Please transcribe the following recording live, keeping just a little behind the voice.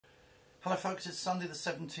Hello folks, it's Sunday the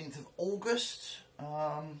 17th of August.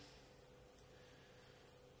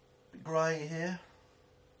 Bit grey here.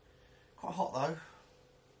 Quite hot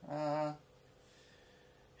though.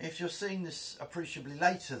 If you're seeing this appreciably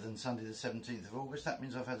later than Sunday the 17th of August, that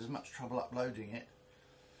means I've had as much trouble uploading it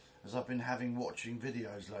as I've been having watching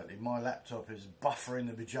videos lately. My laptop is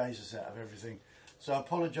buffering the bejesus out of everything. So I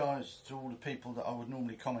apologise to all the people that I would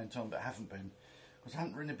normally comment on but haven't been, because I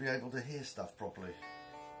haven't really been able to hear stuff properly.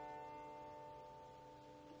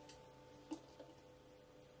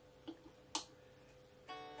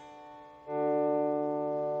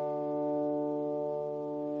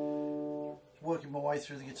 Working my way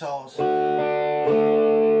through the guitars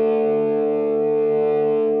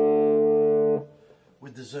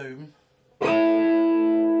with the zoom.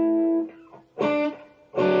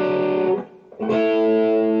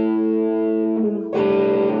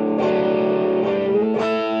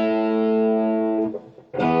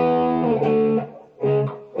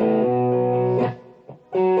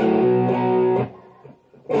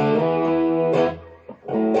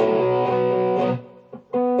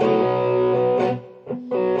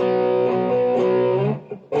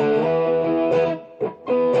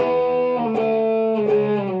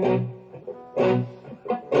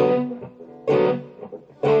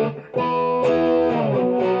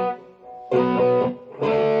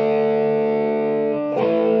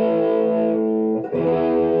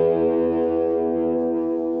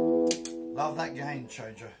 Love that Gain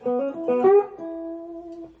Changer.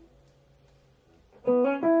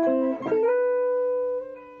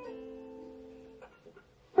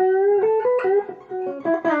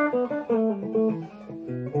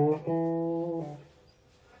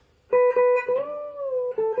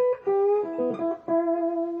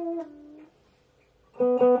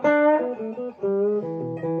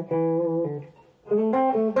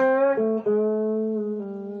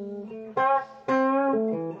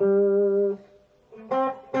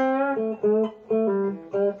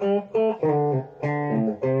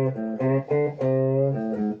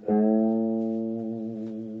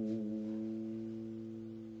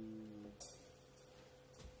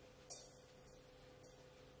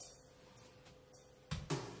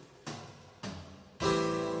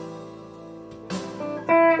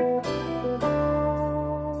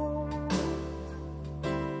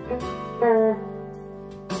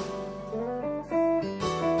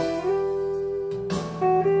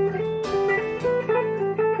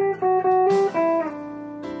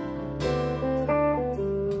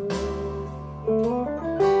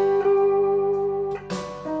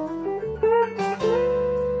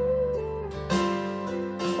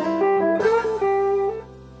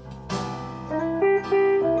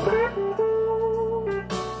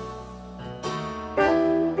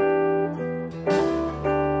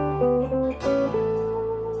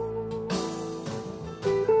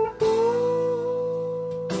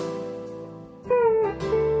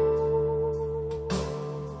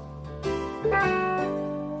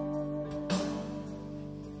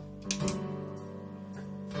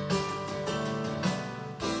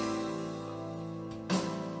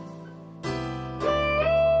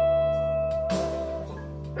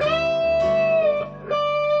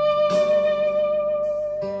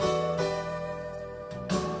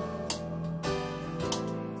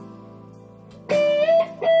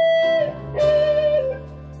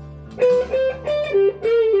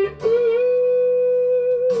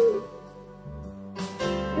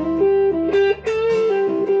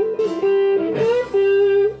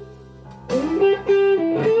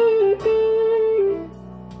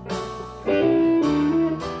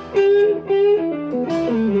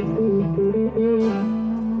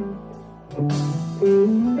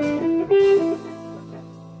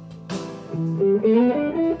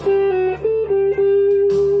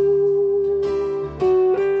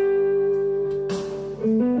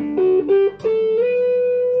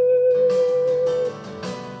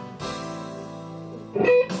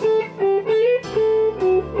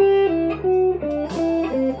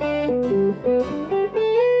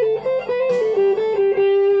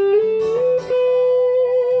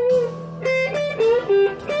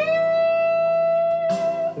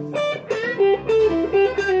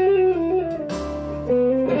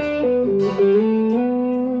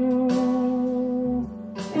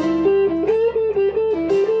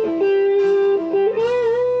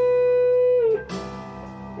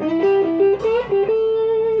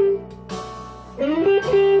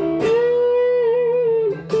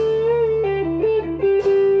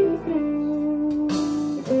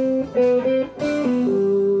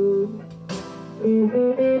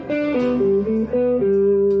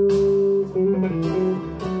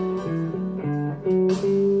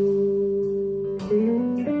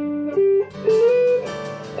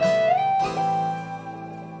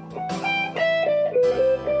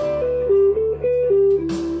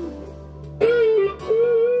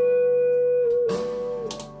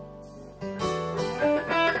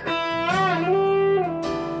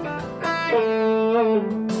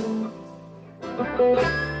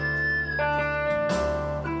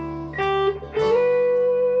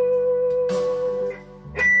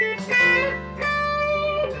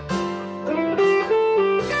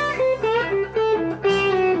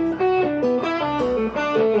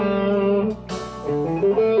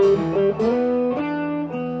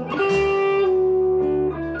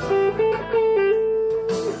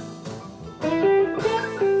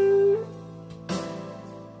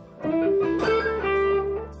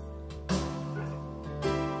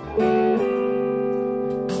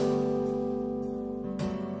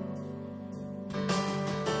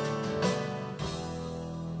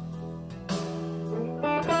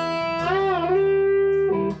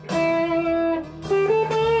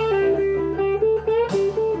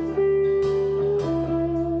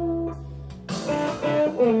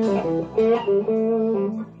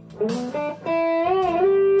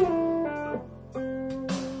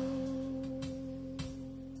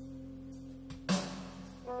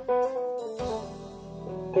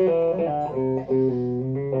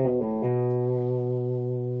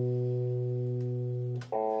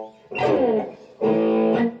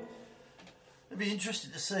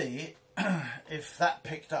 interested to see if that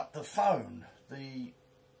picked up the phone. The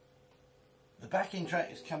backing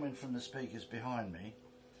track is coming from the speakers behind me,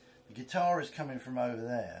 the guitar is coming from over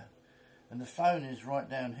there, and the phone is right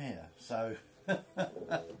down here. So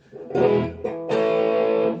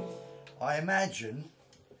I imagine,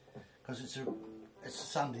 because it's a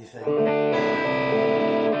Sunday thing,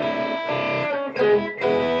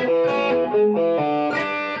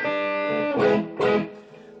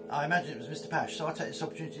 I imagine it was Mr. Pash, so I take this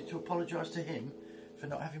opportunity to apologise to him for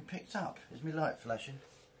not having picked up. Is my light flashing?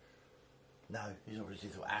 No, he's obviously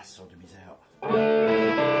thought, sod him, he's out.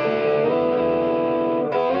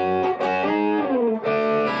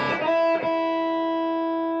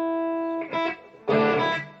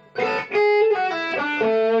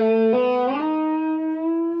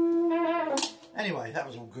 Anyway, that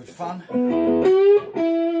was all good fun.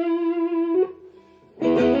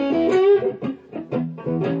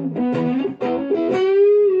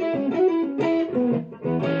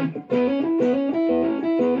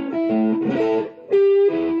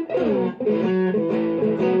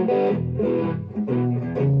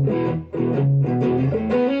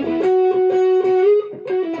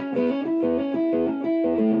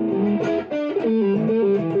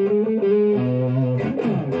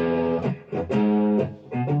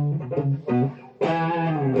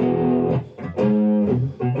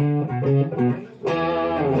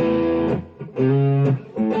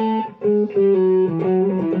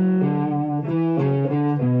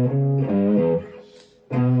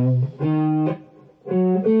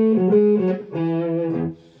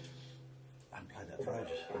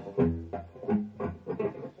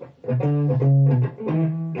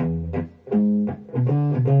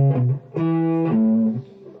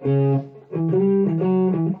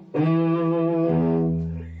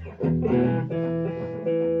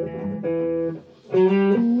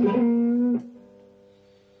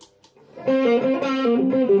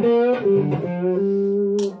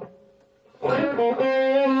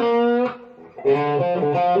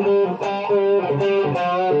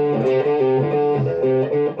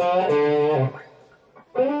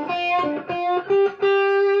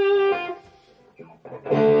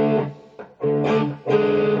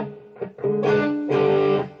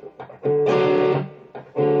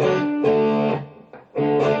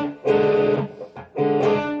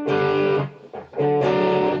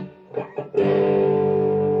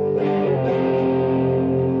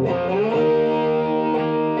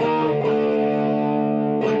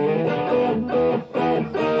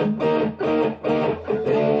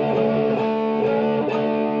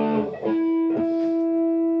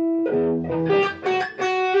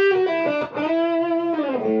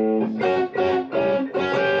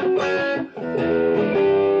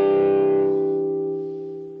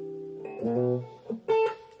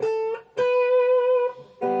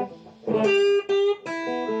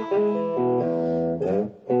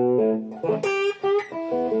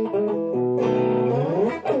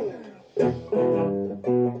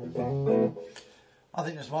 I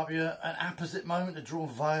think this might be an apposite moment to draw a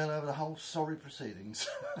veil over the whole sorry proceedings.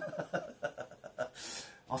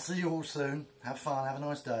 I'll see you all soon. Have fun, have a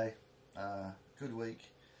nice day. Good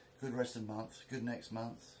week, good rest of the month, good next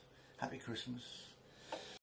month. Happy Christmas.